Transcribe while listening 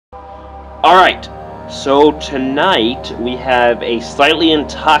Alright, so tonight we have a slightly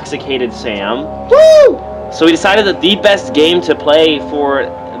intoxicated Sam. Woo! So we decided that the best game to play for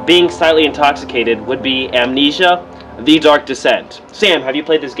being slightly intoxicated would be Amnesia, The Dark Descent. Sam, have you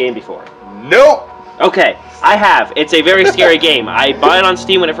played this game before? Nope! Okay, I have. It's a very scary game. I bought it on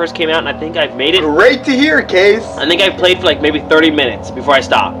Steam when it first came out, and I think I've made it. Great to hear, Kase! I think I played for like maybe 30 minutes before I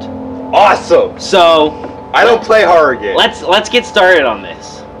stopped. Awesome! So I don't play horror games. let's get started on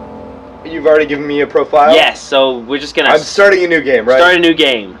this. You've already given me a profile? Yes, so we're just gonna I'm starting a new game, right? start a new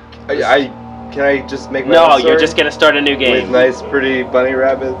game. Can I just make my No, own you're story? just gonna start a new game. With nice, pretty bunny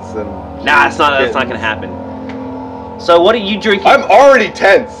rabbits and... Nah, that's not gonna happen. So what are you drinking? I'm already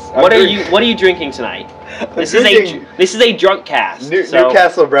tense. What are you drinking tonight? This is a drunk cast.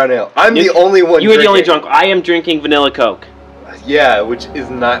 Newcastle Brown Ale. I'm the only one. You are the only drunk. I am drinking vanilla Coke. Yeah, which is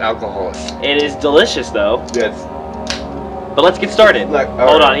not alcoholic. It is delicious though. Yes. But let's get started.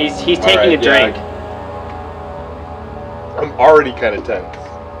 Hold on, he's taking a drink. I'm already kind of tense.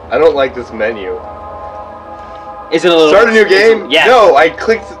 I don't like this menu. Is it a little... Start a new game? Yes. No, I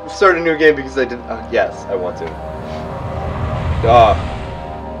clicked start a new game because I didn't... yes, I want to.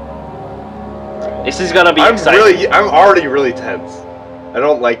 This is gonna be exciting. I'm already really tense. I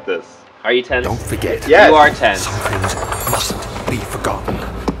don't like this. Are you tense? Don't forget. Yes. You are tense. Some things mustn't be forgotten.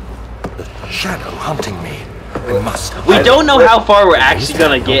 The shadow hunting me. I must. We don't know how far we're actually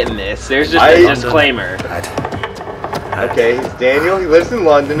gonna get in this. There's just a disclaimer. Okay, he's Daniel. He lives in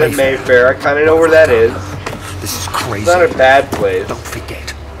London at Mayfair. I kind of know where that is. This is crazy. It's not a bad place. Don't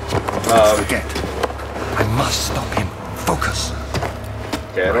forget. Don't forget. I must stop him. Focus.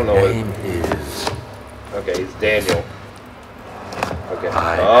 Okay, I don't know My name is... Okay, he's Daniel. Okay.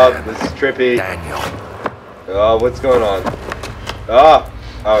 I am this is trippy. Daniel. Oh, what's going on? Oh,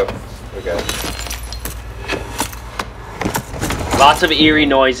 okay. Lots of eerie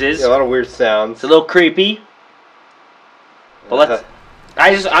noises. Yeah, a lot of weird sounds. It's a little creepy. But let's...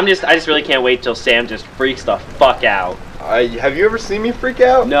 I just really can't wait till Sam just freaks the fuck out. Have you ever seen me freak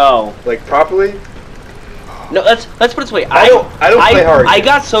out? No. Like properly? No, let's put it this way. I don't play horror I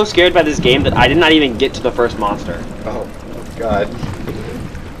got so scared by this game that I did not even get to the first monster. Oh god.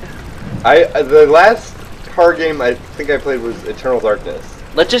 The last horror game I think I played was Eternal Darkness.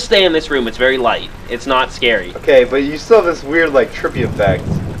 Let's just stay in this room. It's very light. It's not scary. Okay, but you still have this weird like trippy effect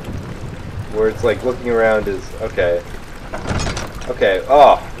where it's like looking around is okay. Okay.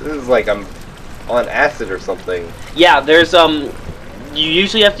 Oh, this is like I'm on acid or something. Yeah, there's you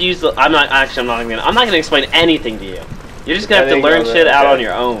usually have to use the... I'm not gonna explain anything to you. You're just gonna have to learn shit out on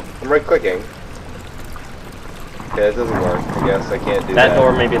your own. I'm right clicking. Okay, it doesn't work. I guess I can't do that. That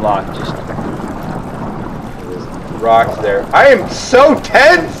door may be locked. Just there's rocks there. I am so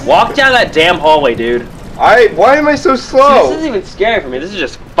tense. Walk down that damn hallway, dude. Why am I so slow? See, this isn't even scary for me. This is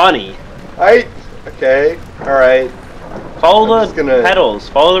just funny. Okay. All right. Follow the petals.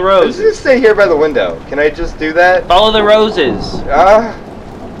 Follow the roses. I'm just gonna stay here by the window. Can I just do that? Follow the roses.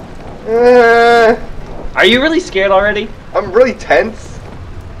 Are you really scared already? I'm really tense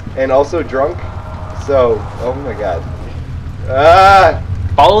and also drunk. So, oh my god.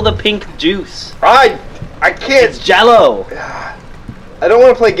 Follow the pink juice. I can't. It's Jello. I don't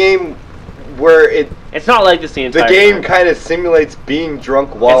want to play a game where It's not like this the entire time. The game kind of simulates being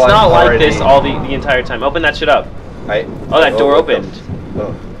drunk while I'm It's not like already... this all the entire time. Open that shit up. Oh, that door opened. This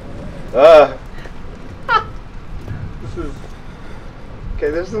is... Okay,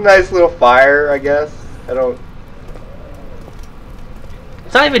 there's a nice little fire, I guess. It's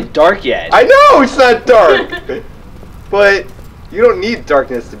not even dark yet. I know it's not dark! But you don't need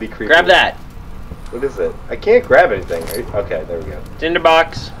darkness to be creepy. Grab that. What is it? I can't grab anything. Okay, there we go.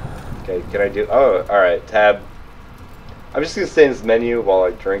 Tinderbox. Okay, can I do... Oh, alright, tab. I'm just gonna stay in this menu while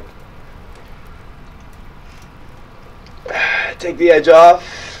I drink. Take the edge off.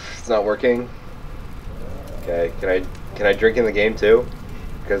 It's not working. Okay, can I drink in the game too?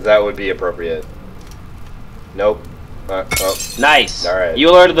 Because that would be appropriate. Nope. Oh. Nice. All right. You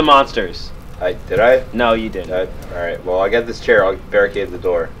alerted the monsters. Did I? No, you didn't. All right. Well, I got this chair. I'll barricade the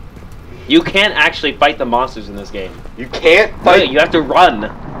door. You can't actually fight the monsters in this game. You can't fight. No, you have to run.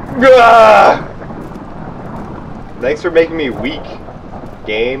 Thanks for making me weak,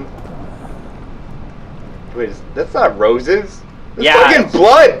 game. Wait, that's not roses. It's fucking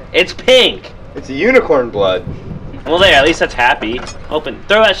blood. It's pink. It's a unicorn blood. Well, there. At least that's happy. Open.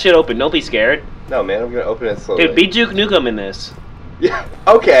 Throw that shit open. Don't be scared. No, man. I'm gonna open it slowly. Dude, be Duke Nukem in this. Yeah.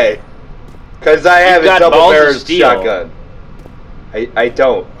 Okay. Because I have a double-barreled shotgun. I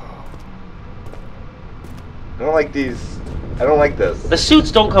don't. I don't like these. I don't like this. The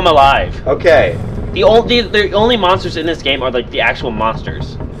suits don't come alive. Okay. The only monsters in this game are like the actual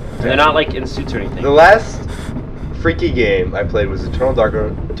monsters. And they're not like in suits or anything. The last freaky game I played was Eternal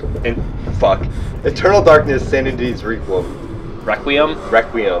Darkness. Eternal Darkness: Sanity's Requiem. Requiem?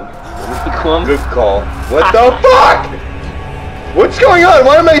 Requiem. Requiem? Good call. What the fuck? What's going on?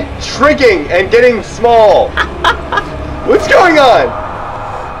 Why am I shrinking and getting small? What's going on?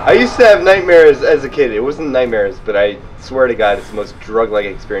 I used to have nightmares as a kid. It wasn't nightmares, but I swear to God, it's the most drug-like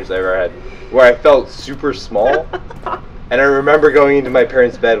experience I ever had, where I felt super small. And I remember going into my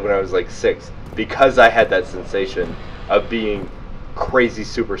parents' bed when I was like 6, because I had that sensation of being crazy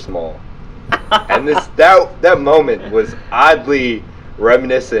super small. And that moment was oddly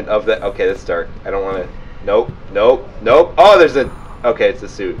reminiscent of that. Okay, that's dark. I don't want to. Nope. Oh, there's a. Okay, it's a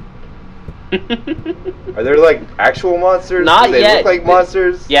suit. Are there like actual monsters? Not Do they yet. look like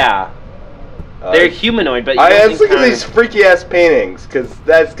monsters? Yeah. They're humanoid, but you let's look at these freaky ass paintings, because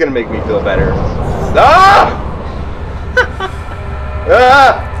that's gonna make me feel better. Ah!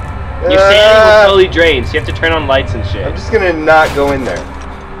 Ah! Your sanity will slowly drain, so you have to turn on lights and shit. I'm just gonna not go in there.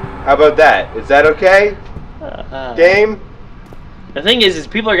 How about that? Is that okay? Game? The thing is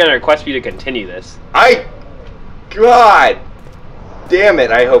people are gonna request you to continue this. God damn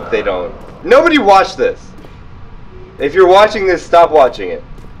it, I hope they don't. Nobody watch this. If you're watching this, stop watching it.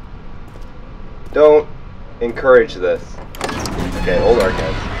 Don't encourage this. Okay, hold on,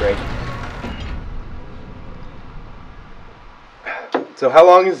 guys. Drink. So how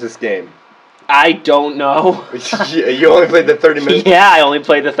long is this game? I don't know. You only played the 30 minutes? Yeah, I only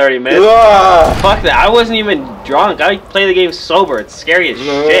played the 30 minutes. Ugh. Fuck that. I wasn't even drunk. I play the game sober. It's scary as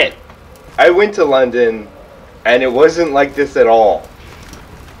shit. I went to London, and it wasn't like this at all.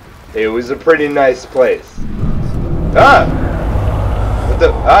 It was a pretty nice place. Ah! What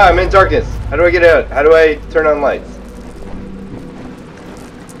the? Ah, I'm in darkness. How do I get out? How do I turn on lights?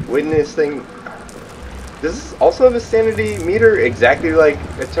 Witness thing. Does this also have a sanity meter exactly like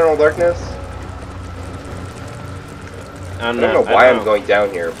Eternal Darkness? I don't know why I'm going down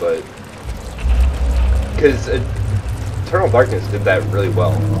here, but because Eternal Darkness did that really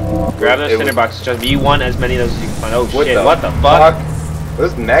well. Grab those cinder boxes, Justin. You want as many of those as you can find. Oh shit! What the fuck?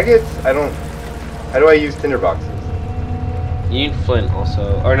 Those maggots? I don't. How do I use tinder boxes? You need flint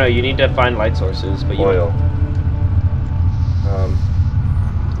also, or no? You need to find light sources, but you oil.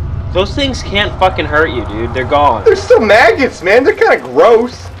 Those things can't fucking hurt you, dude. They're gone. They're still maggots, man. They're kind of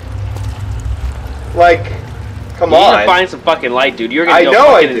gross. Like, come on. You need to find some fucking light, dude. You're gonna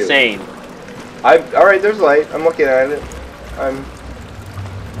go fucking insane. Alright, there's light. I'm looking at it.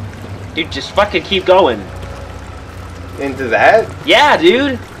 Dude, just fucking keep going. Into that? Yeah,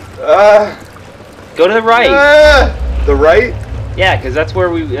 dude. Go to the right. The right? Yeah, because that's where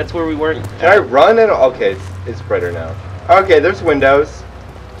we weren't. Can I run it? Okay, it's brighter now. Okay, there's windows.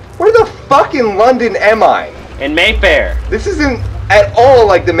 Where the fuck in London am I? In Mayfair. This isn't at all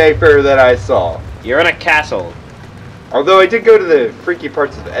like the Mayfair that I saw. You're in a castle. Although I did go to the freaky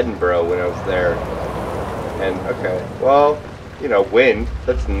parts of Edinburgh when I was there. And, okay, well, you know, wind,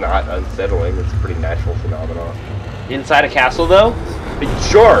 that's not unsettling. It's a pretty natural phenomenon. Inside a castle, though?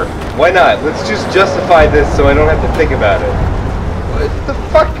 Sure, why not? Let's just justify this so I don't have to think about it. What the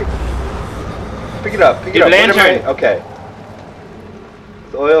fuck? Pick it up, pick it up. Lantern. Okay.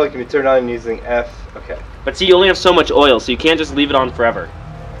 The oil can be turned on using F. Okay. But see, you only have so much oil, so you can't just leave it on forever.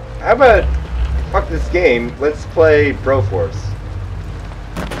 How about, fuck this game, let's play Broforce.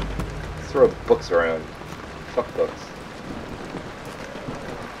 Let's throw books around. Fuck books.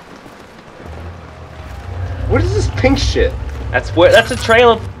 What is this pink shit? That's a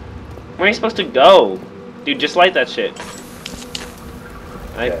trail of... Where are you supposed to go? Dude, just light that shit.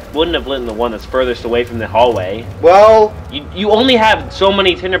 I wouldn't have lit the one that's furthest away from the hallway. Well... You only have so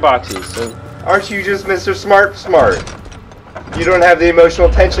many tinder boxes, so... Aren't you just Mr. Smart? You don't have the emotional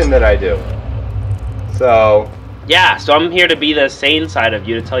tension that I do. So... Yeah, so I'm here to be the sane side of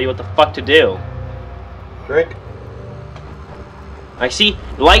you to tell you what the fuck to do. Drink. I see,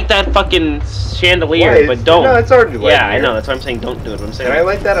 light that fucking chandelier, but don't. No, it's already lighted. Yeah, I know, that's why I'm saying don't do it. I'm saying, can I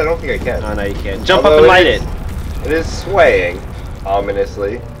light that? I don't think I can. Oh, no, you can't. Jump up and light it. It is swaying,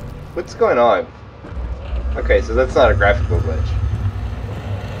 ominously. What's going on? Okay, so that's not a graphical glitch.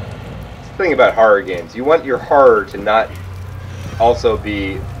 It's the thing about horror games. You want your horror to not also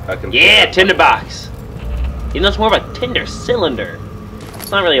be a computer. Yeah, tinderbox. You know, it's more of a tinder cylinder.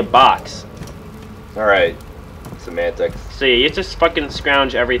 It's not really a box. Alright. Semantics. So yeah, you just fucking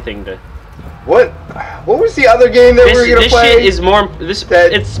scrounge everything to... What was the other game that we were gonna play? This shit is more...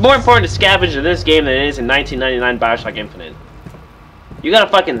 It's more important to scavenge in this game than it is in 1999 Bioshock Infinite. You gotta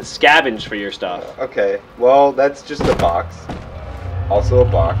fucking scavenge for your stuff. Okay, well, that's just a box. Also a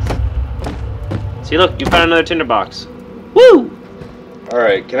box. See, look, you found another tinderbox. Woo!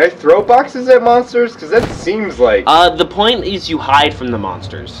 Alright, can I throw boxes at monsters? Because that seems like... The point is you hide from the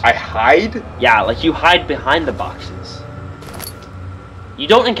monsters. I hide? Yeah, like you hide behind the boxes. You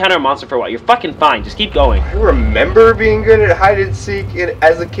don't encounter a monster for a while. You're fucking fine. Just keep going. I remember being good at hide and seek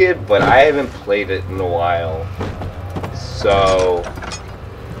as a kid, but I haven't played it in a while. So...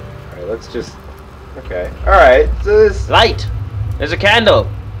 Alright, let's just... Okay. Alright, so this... Light! There's a candle!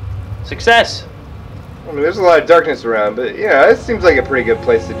 Success! I mean, there's a lot of darkness around, but, yeah, this seems like a pretty good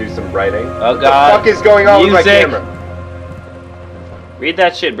place to do some writing. Oh, God. What the fuck is going on with my Music. camera? Read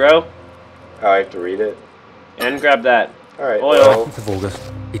that shit, bro. Oh, I have to read it? And grab that. Alright, Oil. well... 10th of August,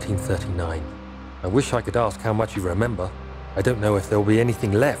 1839. I wish I could ask how much you remember. I don't know if there will be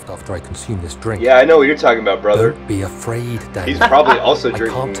anything left after I consume this drink. Yeah, I know what you're talking about, brother. Don't be afraid, Daniel. He's probably also I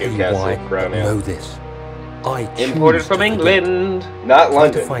drinking can't tell you Newcastle why, Brown but Ale. know this. I Imported choose from to forget. England. Not Try to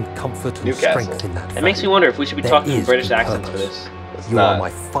London. find comfort and Newcastle. strength in that. It makes me fact. wonder if we should be There talking in is British a accents for purpose. this. It's You not. are my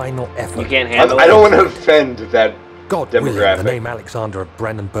final effort. You can't handle I it. don't want to offend that God willing, demographic. the name Alexander of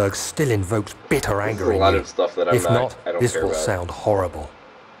Brandenburg still invokes bitter There's anger a in lot you. of stuff that If not, I don't this care will about. sound horrible.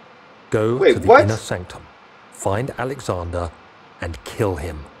 Go Wait, to the what? inner sanctum, find Alexander, and kill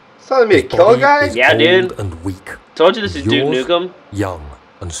him. It's telling me to His kill a body guy? is Yeah, old dude. and weak. Told you this is Duke Yours, Nukem. young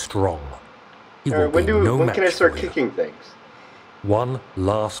and strong. He will Alright, when be no when match can I start for you. kicking things? One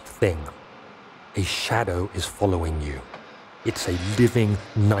last thing. A shadow is following you. It's a living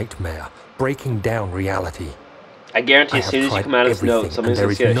nightmare, breaking down reality. I guarantee I as have soon as you tried come out of this everything, note, something's and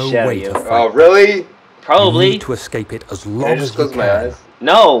gonna there get is a no shit out of way you. to fight. Oh, really? You Probably. need to escape it as Can long I as just you close my can. eyes?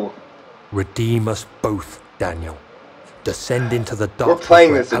 No. Redeem us both, Daniel. Descend into the We're darkness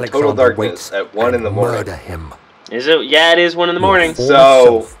playing where this in Alexander total darkness waits at 1 in and the morning. Murder him. Is it? Yeah, it is 1 in the morning. For So,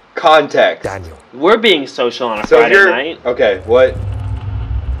 yourself, context. Daniel. We're being social on a So Friday you're... night. Okay, what?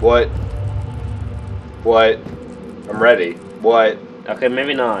 I'm ready. What? Okay,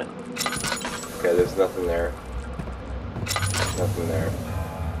 maybe not. Okay, there's nothing there. Nothing there.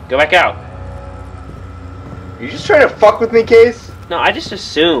 Go back out. You just trying to fuck with me, Case? No, I just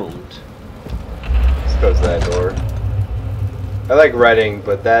assumed. Let's close that door. I like writing,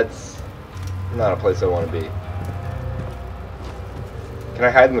 but that's not a place I want to be. Can I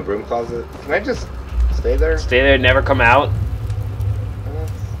hide in the broom closet? Can I just stay there? Stay there, never come out.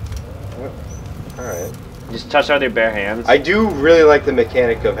 Alright. Just touch out with your bare hands. I do really like the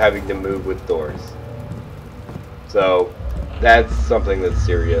mechanic of having to move with doors. So, that's something that's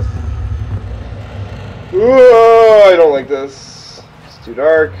serious. Ooh, I don't like this. It's too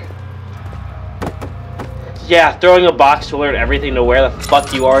dark. Yeah, throwing a box to alert everything to where the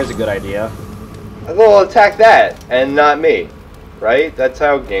fuck you are is a good idea. They'll attack that, and not me. Right? That's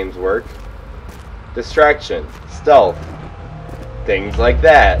how games work. Distraction. Stealth. Things like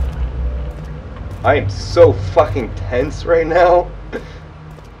that. I am so fucking tense right now. This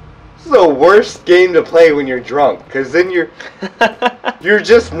is the worst game to play when you're drunk, because then you're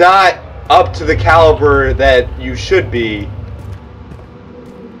just not up to the caliber that you should be.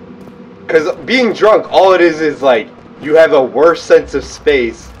 Because being drunk, all it is like you have a worse sense of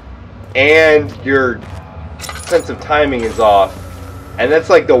space, and your sense of timing is off, and that's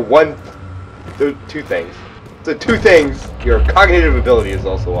like the two things. The two things, your cognitive ability is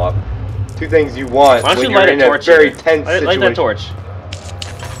also off. Two things you want Why don't when you you're light in a a torch very here? tense situation. Light that torch.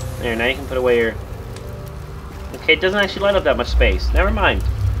 There, now you can put away your... Okay, it doesn't actually light up that much space. Never mind.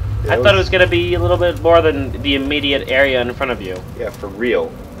 Yeah, I thought it was going to be a little bit more than the immediate area in front of you. Yeah, for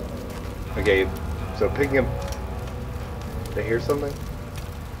real. Okay, so picking up... Did I hear something?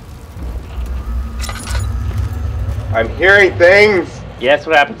 I'm hearing things! Yeah, that's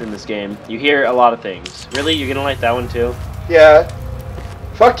what happens in this game. You hear a lot of things. Really? You're going to light that one too? Yeah.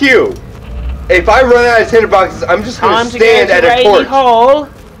 Fuck you! If I run out of tinderboxes, I'm just gonna stand at a torch. Hole.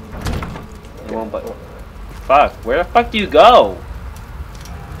 It won't but... Fuck, where the fuck do you go?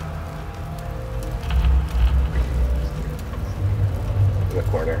 In the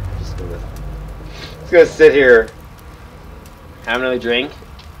corner. Just gonna sit here. Have another drink?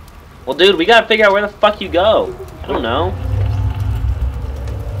 Well, dude, we gotta figure out where the fuck you go. I don't know.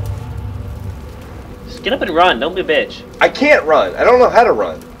 Just get up and run. Don't be a bitch. I can't run. I don't know how to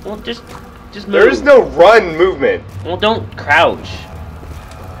run. Well, just move. There is no run movement. Well, don't crouch.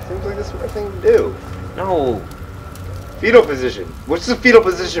 Seems like that's the right thing to do. No. Fetal position. What's the fetal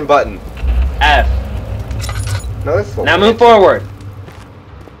position button? F. No, that's the Now move forward.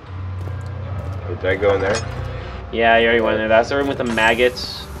 Wait, did I go in there? Yeah, you already went there. That's the room with the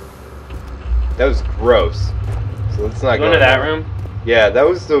maggots. That was gross. So let's not Go go into in that there. room. Yeah, that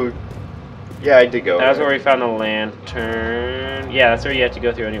was the... Yeah, I did go in That's there. where we found the lantern. Yeah, that's where you have to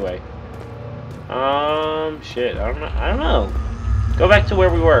go through anyway. Shit. I don't know. Go back to where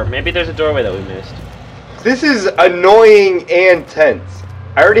we were. Maybe there's a doorway that we missed. This is annoying and tense.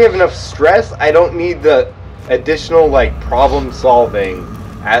 I already have enough stress. I don't need the additional, like, problem-solving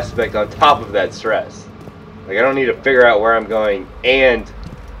aspect on top of that stress. Like, I don't need to figure out where I'm going and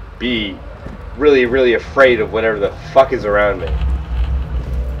be really, really afraid of whatever the fuck is around me.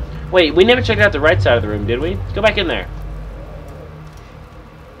 Wait, we never checked out the right side of the room, did we? Let's go back in there.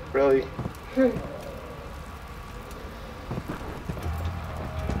 Really?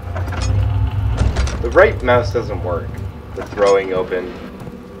 The right mouse doesn't work. The throwing open.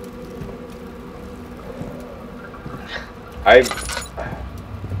 Is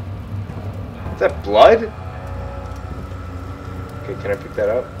that blood? Okay, can I pick that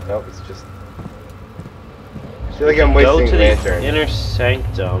up? Nope, it's just... I feel like I'm wasting Go to lantern. the inner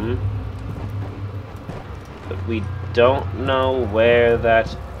sanctum, but we don't know where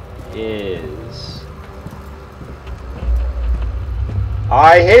that is.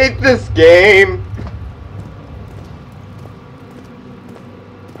 I hate this game!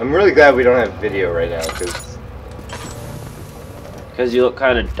 I'm really glad we don't have video right now, Because you look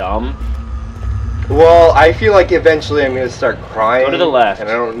kind of dumb. well, I feel like eventually I'm going to start crying. Go to the left. And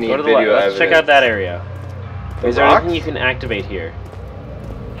I don't need Go to the video left. evidence. Let's check out that area. The Is there rocks? anything you can activate here?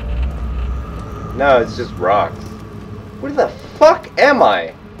 No, it's just rocks. Where the fuck am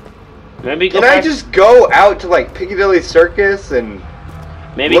I? Maybe go Can I back, just go out to like Piccadilly Circus and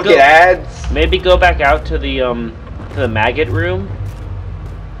maybe look go, at ads? Maybe go back out to the maggot room.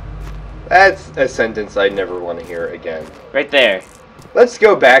 That's a sentence I never want to hear again. Right there. Let's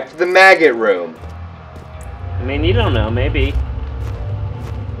go back to the maggot room. I mean, you don't know. Maybe.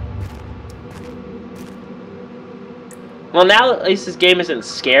 Well, now at least this game isn't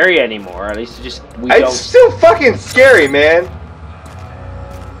scary anymore. At least it's It's still fucking scary, man.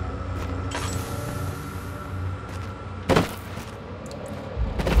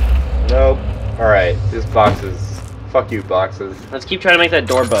 Nope. Alright, this box is... Fuck you, boxes. Let's keep trying to make that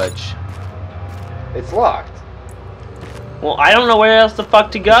door budge. It's locked. Well, I don't know where else the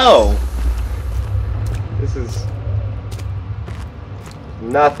fuck to go. This is...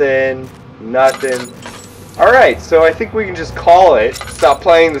 Nothing. Nothing. Alright, so I think we can just call it. Stop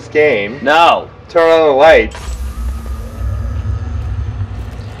playing this game. No. Turn on the lights.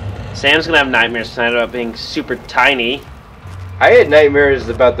 Sam's gonna have nightmares tonight about being super tiny. I had nightmares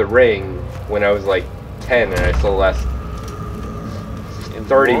about The Ring when I was like 10 and I saw the last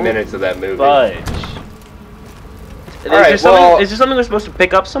 30 minutes of that movie. Budge. Alright, is there something we're supposed to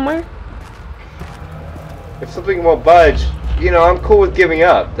pick up somewhere? If something won't budge, you know, I'm cool with giving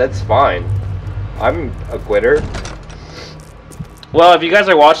up. That's fine. I'm a quitter. Well, if you guys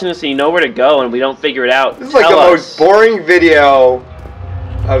are watching this and you know where to go and we don't figure it out, This is like the most boring video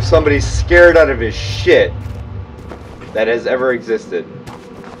of somebody scared out of his shit that has ever existed.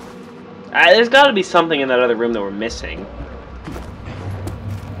 There's got to be something in that other room that we're missing.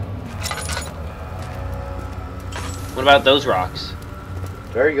 What about those rocks?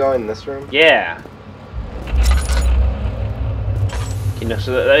 Did I go in this room? Yeah. You know,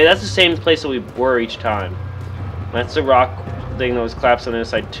 so that's the same place that we were each time. That's the rock thing that was collapsed on the other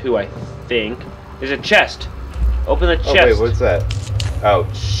side too, I think. There's a chest. Open the chest. Oh wait, what's that? Oh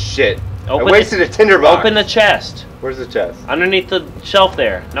shit! I Open wasted a tinderbox. Open the chest. Where's the chest? Underneath the shelf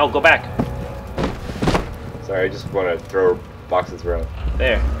there. No, go back. Sorry, I just want to throw boxes around.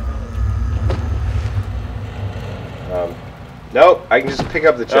 There. Nope, I can just pick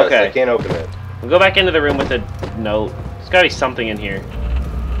up the chest. Okay. I can't open it. We'll go back into the room with a note. There's gotta be something in here.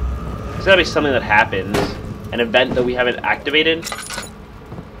 There's gotta be something that happens. An event that we haven't activated.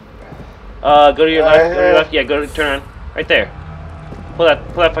 Go to your left. Go to your left. Yeah, turn on. Right there. Pull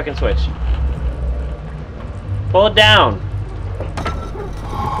that fucking switch. Pull it down.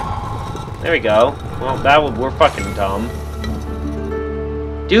 There we go. Well, we're fucking dumb.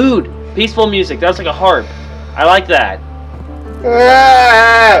 Dude, peaceful music. That was like a harp. I like that.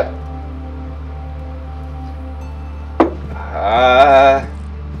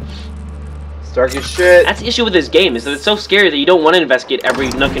 It's dark as shit. That's the issue with this game, is that it's so scary that you don't want to investigate every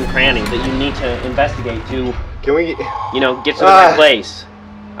nook and cranny that you need to investigate to, Can we... you know, get to the right place.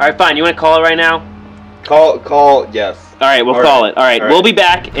 Alright, fine. You want to call it right now? Call, yes. Alright, we'll call it. Alright, we'll be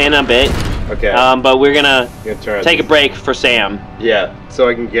back in a bit. Okay. But we're gonna turn take a break for Sam. Yeah, so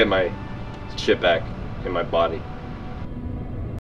I can get my shit back in my body.